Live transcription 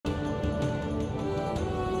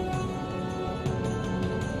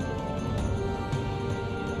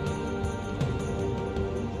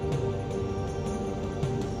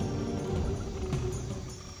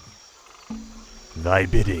Thy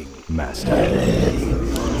bidding, Master.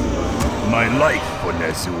 My life for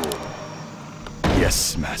Ner'zhul.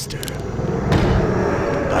 Yes, Master.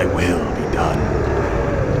 Thy will be done.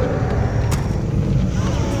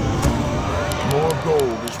 More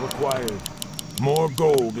gold is required. More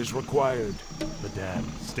gold is required. The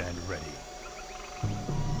damned stand ready.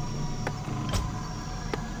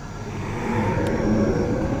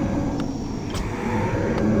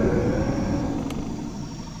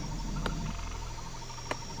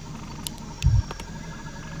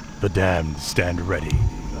 The damned stand ready.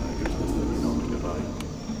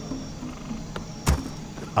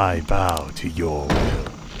 I bow to your will.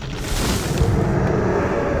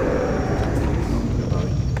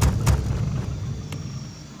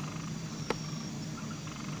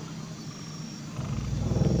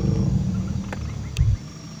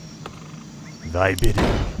 Thy bidding,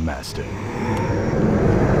 Master.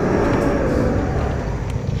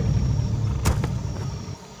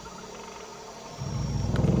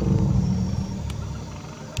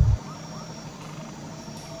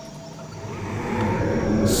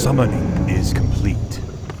 Summoning is complete.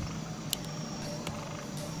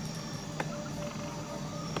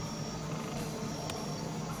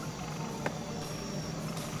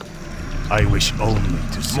 I wish only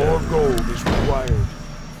to serve. More gold is required.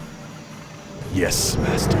 Yes,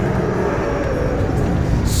 Master.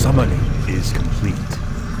 Summoning is complete.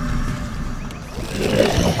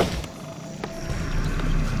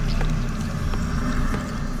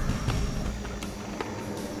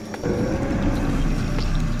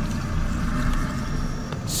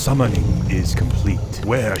 Summoning is complete.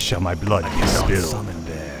 Where shall my blood be spilled? Summon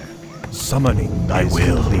there. Summoning thy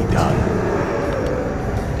will be done.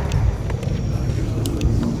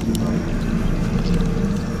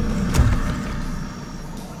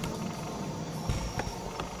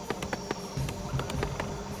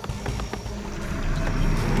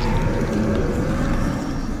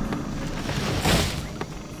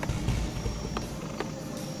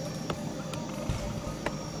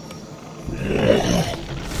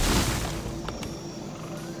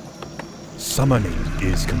 Summoning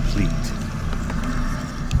is complete.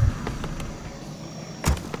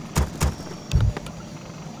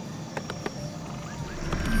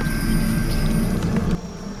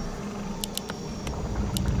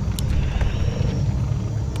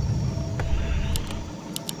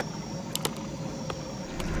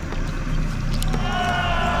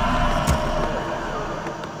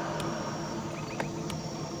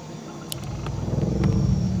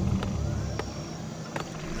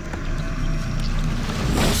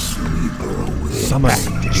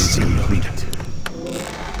 Summoning is complete.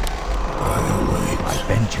 My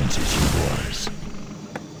vengeance is yours.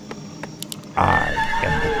 I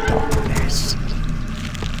am the darkness.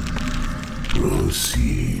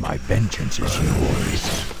 Proceed. My vengeance is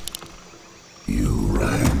yours. You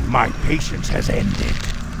ran. My patience has ended.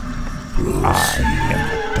 Proceed. I am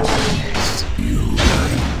the darkness. You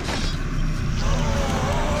ran.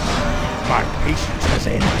 My patience has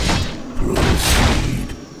ended. Proceed.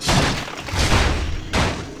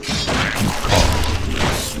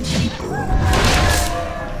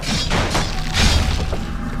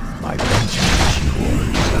 My vengeance is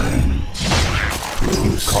yours.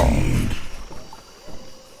 You called.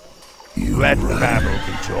 Let battle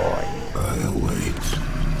be joy. I await.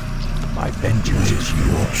 My vengeance is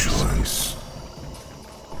yours. Choice.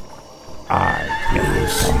 I am the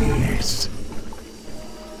darkness.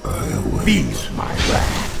 I await. Feel my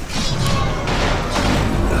wrath.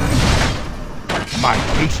 My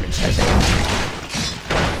patience has ended.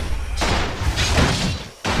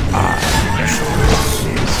 I am the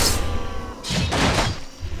darkness.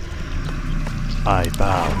 I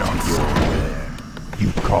bow to your will.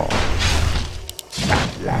 You call.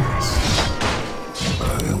 At last. I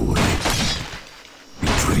await. Be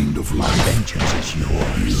drained of My life. vengeance is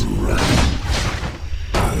yours. You ran.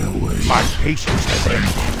 I await. My patience has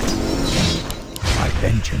ended. My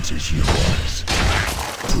vengeance is yours.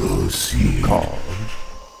 Proceed. Call.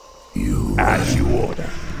 You As you order.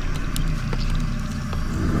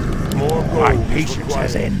 More gold My is patience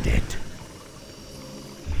has required. ended.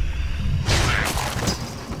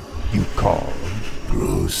 You call.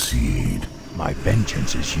 proceed. My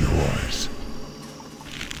vengeance is yours.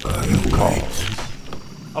 I You call. await.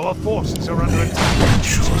 Our forces are under attack.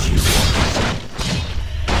 Vengeance is yours.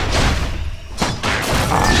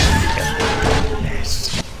 I am the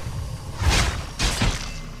darkness.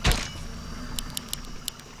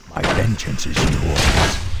 My vengeance is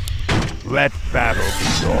yours. Let battle be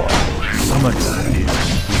yours. Summon is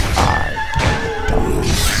I am the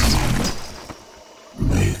darkness.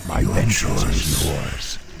 Make My your vengeance choice. is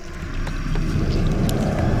yours.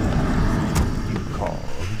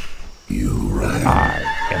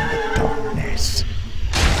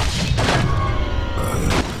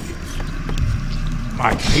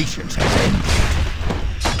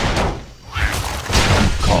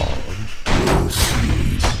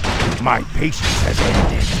 My patience has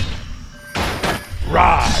ended.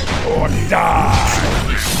 Ride or die!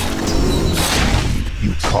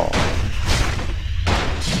 You call.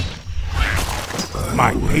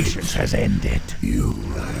 My patience has ended.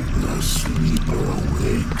 The sleeper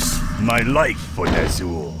awakes. My life for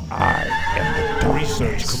Nazul. I am the Research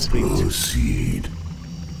darkness. complete. Proceed.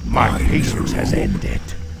 My patience has ended.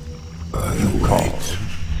 You call.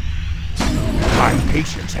 My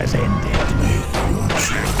patience has ended. Your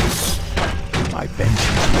choice. My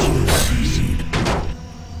vengeance is yours.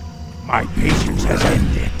 My patience has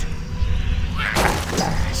ended. At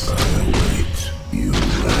last, I await. You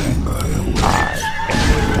rang. I await. I am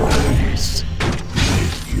the darkness.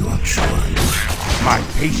 Make your choice. My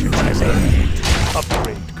patience has ended.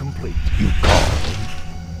 Upgrade complete. You call.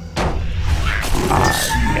 I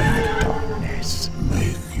am the darkness.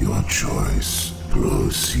 Make your choice.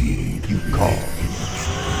 Proceed. You call.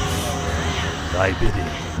 Thy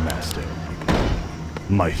bidding, Master.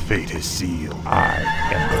 My fate is sealed. I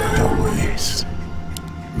am the darkness.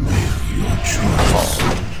 Make your choice.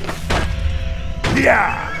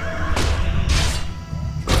 Yeah!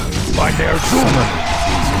 By their doom!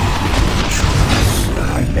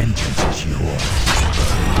 My vengeance is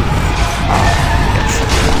yours.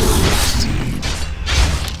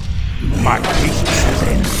 My patience has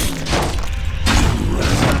ended.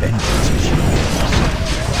 My vengeance is yours.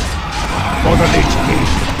 For the Lich King!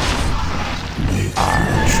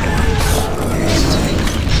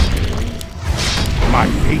 My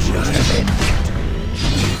patience has ended.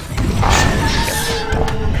 I am the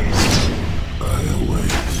darkness. I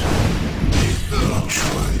await. Make your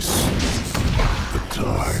choice. The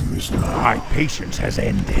time is now. My patience has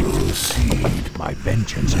ended. Proceed. My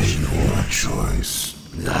vengeance is Your yours. choice.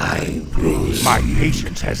 Thy proceed. My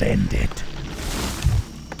patience has ended.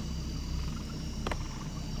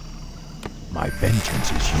 My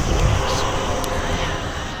vengeance is yours.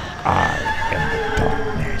 I am the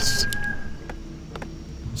darkness.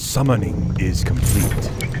 Summoning is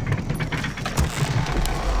complete.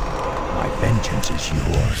 My vengeance is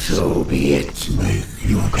yours. So be it. Make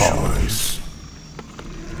your choice.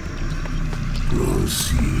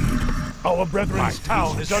 Proceed. Our brethren's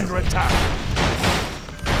town is under attack.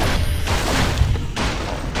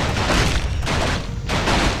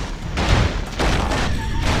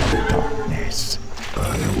 Darkness.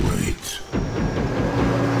 I await.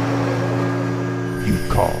 You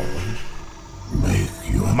call. Make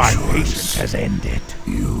your My choice. patience has ended.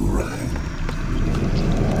 You rang.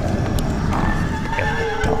 I am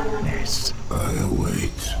the darkness. I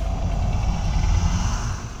await.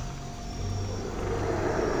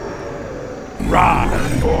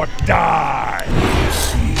 Ride or die!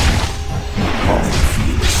 Proceed. Call.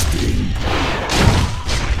 Feel the sting.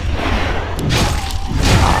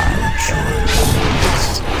 Your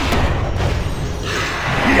choice.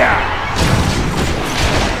 Yeah!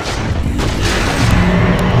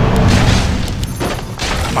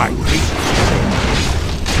 My patience has ended.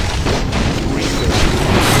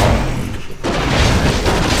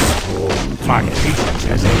 My patience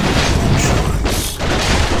has ended.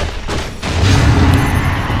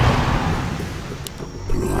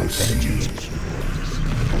 My vengeance is yours.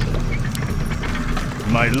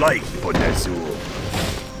 My life for Nazul.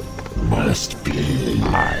 Must be. I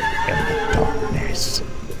am the darkness.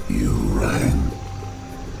 You rang.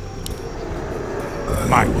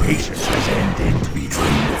 My patience has ended. Be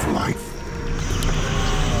dreamed of life.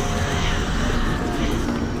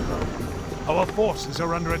 Our forces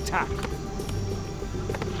are under attack.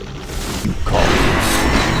 You call.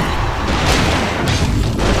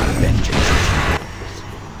 My vengeance is yours.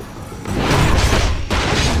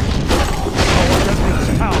 Our brethren's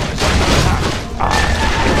town is under attack. I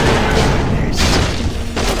am the darkness.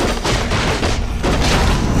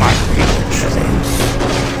 My patience has ended.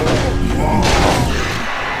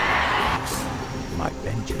 My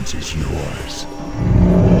vengeance is yours.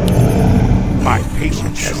 My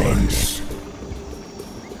patience has ended.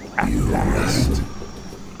 At last,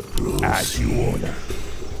 as you order.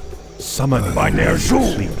 Summoning By their is soul.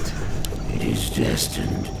 complete. It is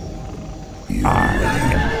destined. You I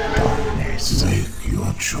rang. am the darkness. Make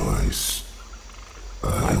your choice.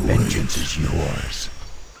 My vengeance is yours.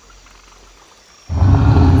 I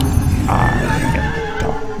am the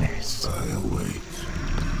darkness. I await.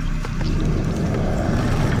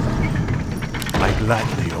 I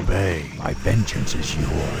gladly obey. My vengeance is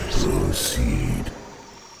yours. Proceed.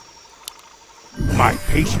 My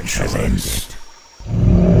patience has ended.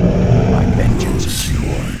 My vengeance is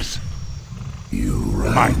yours. You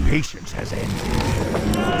rang. My patience has ended.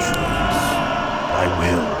 Thy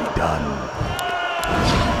will be done.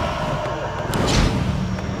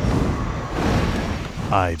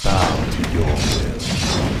 I bow to your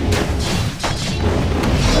will.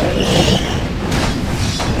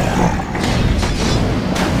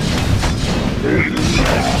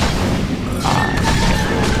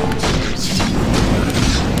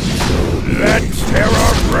 Let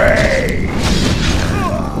terror reign!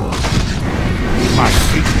 My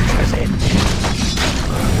patience has ended.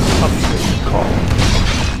 Upgrade call.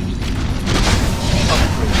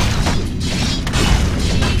 Upgrade.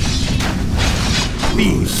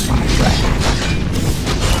 Bees on track.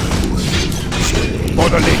 For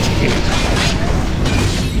the Lich King.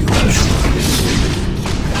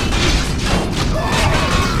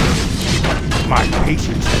 My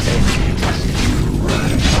patience has ended.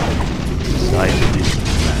 Silent is the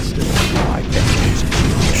master. My vengeance is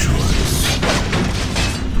yours.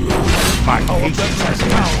 My patience has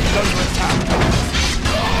ended.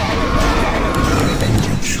 My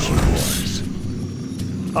vengeance is yours.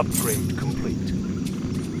 Upgrade complete.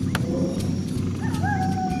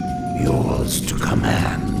 Yours to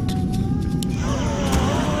command.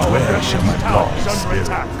 Where shall my blood Under spill?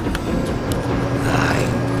 attack. I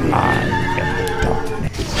am the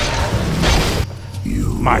darkness.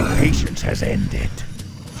 My patience has ended.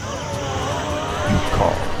 You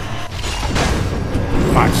call.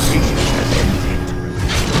 My patience has ended.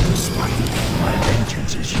 My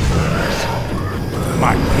vengeance is yours.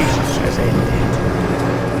 My patience has ended.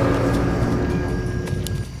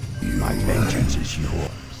 My vengeance is yours.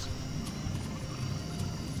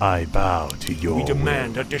 I bow to your We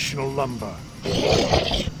demand additional lumber.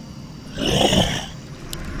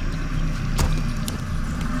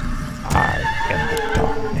 I am the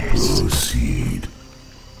darkness. Proceed.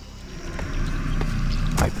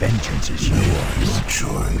 My vengeance is yours. Your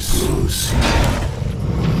choice. Proceed.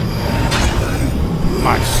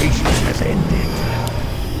 My patience has ended.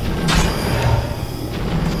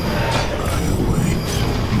 I await.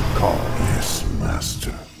 You call. Yes,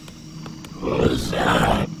 master.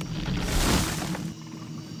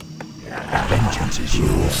 Vengeance is yours.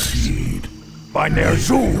 Proceed. By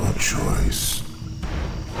Ner'zhul. Your choice.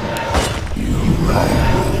 You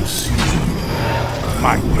proceed.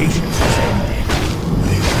 My patience has ended.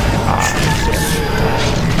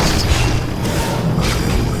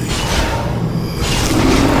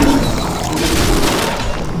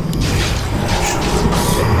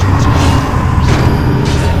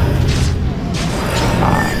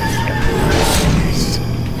 I am the darkness.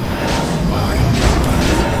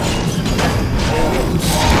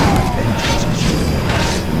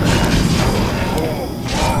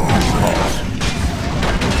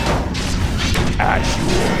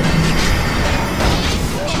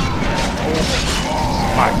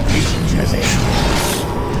 My patience has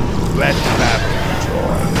ended. Let battle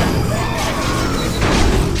join.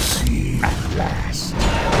 At last.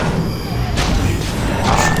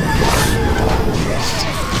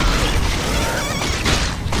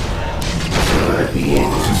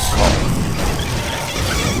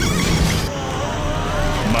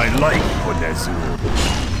 my life for Ner'zhul.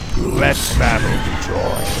 Let battle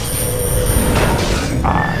join. I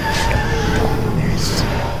am darkness.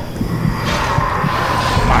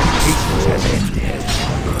 My patience has ended.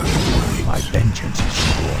 My vengeance is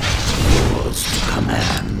yours. Yours to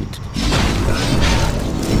command.